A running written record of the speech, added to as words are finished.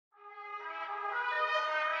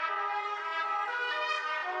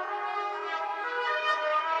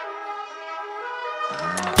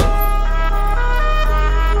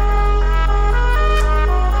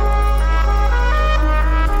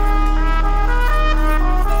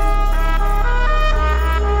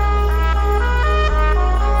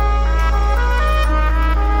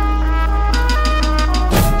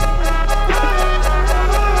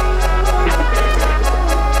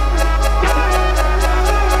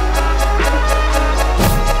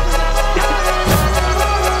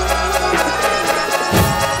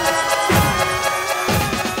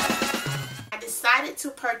To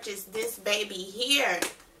purchase this baby here.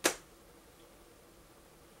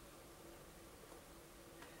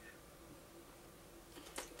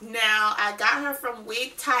 Now I got her from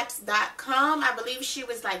wigtypes.com. I believe she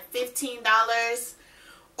was like $15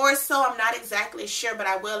 or so. I'm not exactly sure, but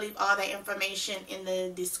I will leave all that information in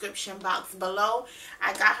the description box below.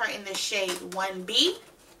 I got her in the shade 1B.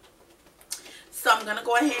 So I'm gonna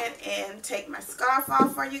go ahead and take my scarf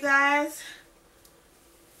off for you guys.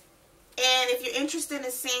 And if you're interested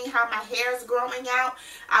in seeing how my hair is growing out,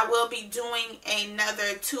 I will be doing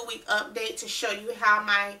another 2-week update to show you how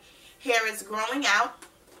my hair is growing out.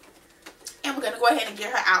 And we're going to go ahead and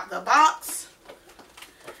get her out the box.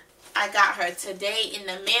 I got her today in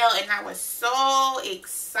the mail and I was so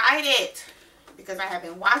excited because I have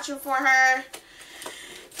been watching for her.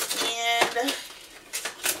 And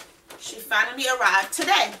she finally arrived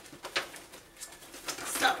today.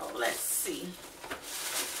 So let's see.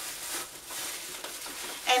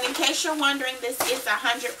 And in case you're wondering, this is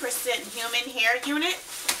 100% human hair unit.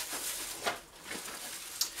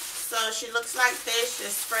 So she looks like this,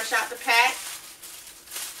 just fresh out the pack.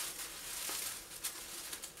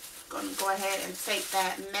 Gonna go ahead and take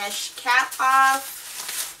that mesh cap off.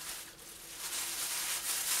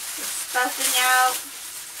 The stuffing out.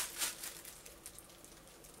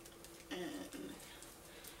 And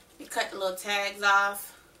you cut the little tags off.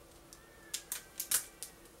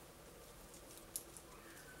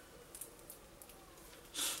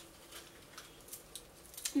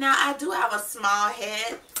 Now, I do have a small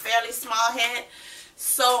head, fairly small head,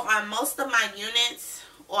 so on most of my units,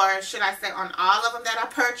 or should I say on all of them that I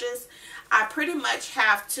purchase, I pretty much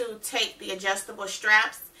have to take the adjustable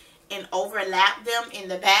straps and overlap them in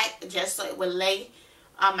the back just so it will lay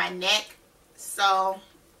on my neck. So,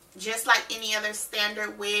 just like any other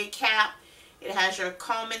standard wig cap, it has your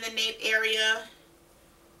comb in the nape area,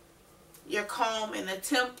 your comb in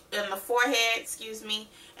the forehead, excuse me,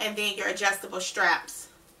 and then your adjustable straps.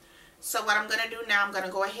 So what I'm going to do now, I'm going to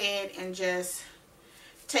go ahead and just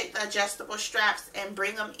take the adjustable straps and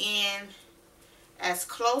bring them in as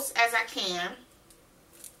close as I can.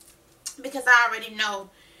 Because I already know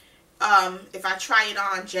if I try it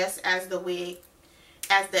on just as the wig,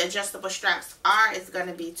 as the adjustable straps are, it's going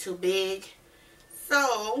to be too big.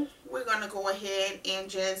 So we're going to go ahead and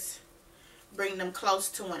just bring them close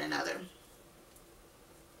to one another.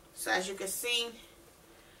 So as you can see,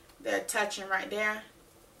 they're touching right there.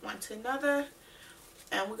 One to another,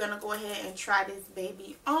 and we're gonna go ahead and try this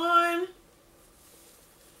baby on.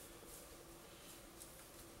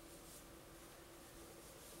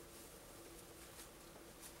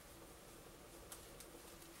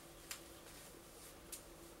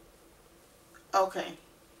 Okay.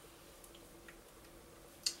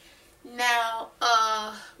 Now,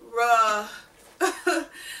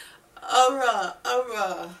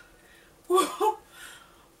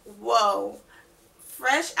 whoa.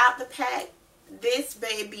 Fresh out the pack, this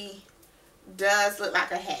baby does look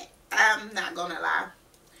like a hat. I'm not gonna lie,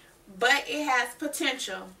 but it has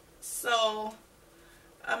potential. So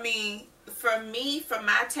I mean, for me, for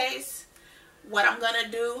my taste, what I'm gonna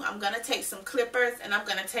do, I'm gonna take some clippers and I'm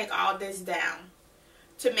gonna take all this down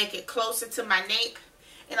to make it closer to my nape,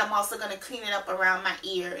 and I'm also gonna clean it up around my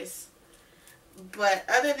ears. But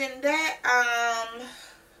other than that,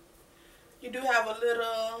 you do have a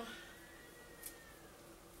little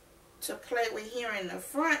to play with here in the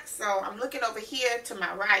front. So I'm looking over here to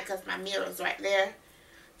my right because my mirror is right there.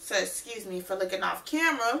 So excuse me for looking off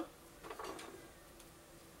camera.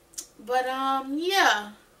 But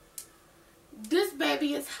yeah, this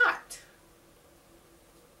baby is hot.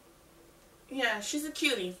 Yeah, she's a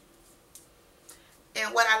cutie.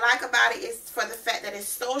 And what I like about it is for the fact that it's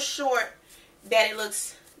so short that it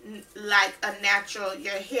looks like a natural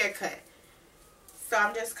your haircut. So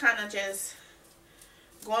I'm just kind of just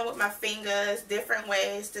going with my fingers different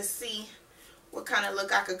ways to see what kind of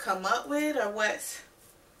look I could come up with or what's.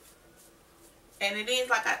 And it is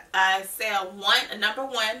like I sell a number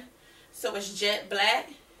 1, so it's jet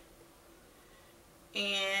black.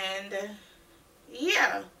 And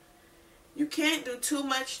yeah, you can't do too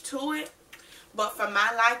much to it, but for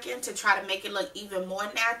my liking, to try to make it look even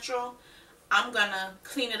more natural, I'm going to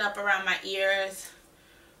clean it up around my ears.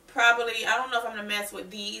 Probably, I don't know if I'm going to mess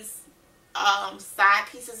with these side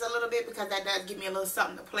pieces a little bit, because that does give me a little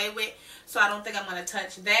something to play with. So I don't think I'm going to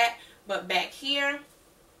touch that. But back here,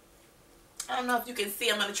 I don't know if you can see.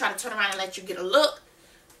 I'm going to try to turn around and let you get a look.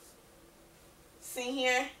 See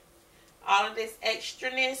here? All of this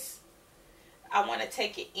extraness. I want to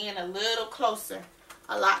take it in a little closer.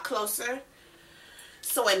 A lot closer.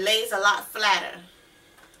 So it lays a lot flatter.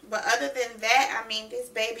 But other than that, I mean, this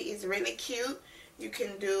baby is really cute. You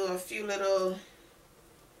can do a few little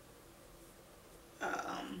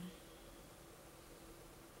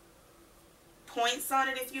points on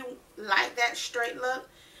it if you like that straight look.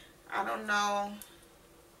 I don't know.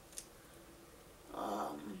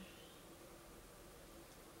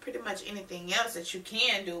 Pretty much anything else that you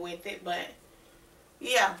can do with it, but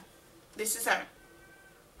yeah, this is her.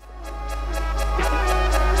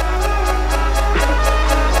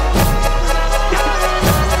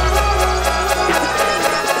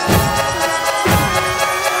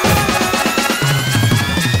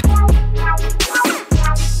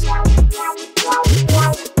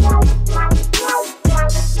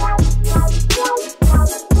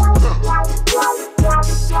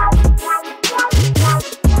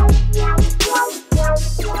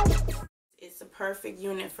 Perfect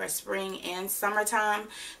unit for spring and summertime,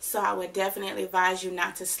 so I would definitely advise you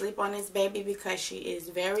not to sleep on this baby because she is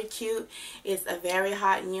very cute. It's a very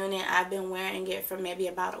hot unit. I've been wearing it for maybe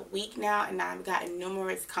about a week now, and I've gotten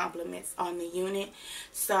numerous compliments on the unit,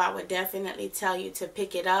 so I would definitely tell you to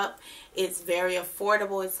pick it up. It's very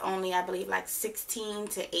affordable. It's only, I believe, like $16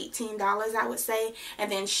 to $18, I would say,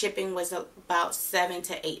 and then shipping was about $7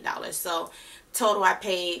 to $8. So total I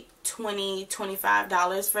paid $20,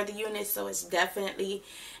 $25 for the unit, so it's definitely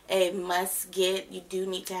a must get. You do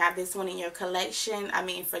need to have this one in your collection. I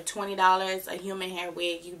mean, for $20 a human hair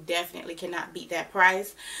wig, you definitely cannot beat that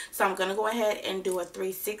price. So I'm gonna go ahead and do a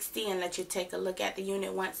 360 and let you take a look at the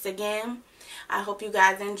unit once again. I hope you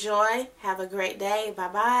guys enjoy. Have a great day. Bye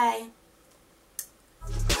bye.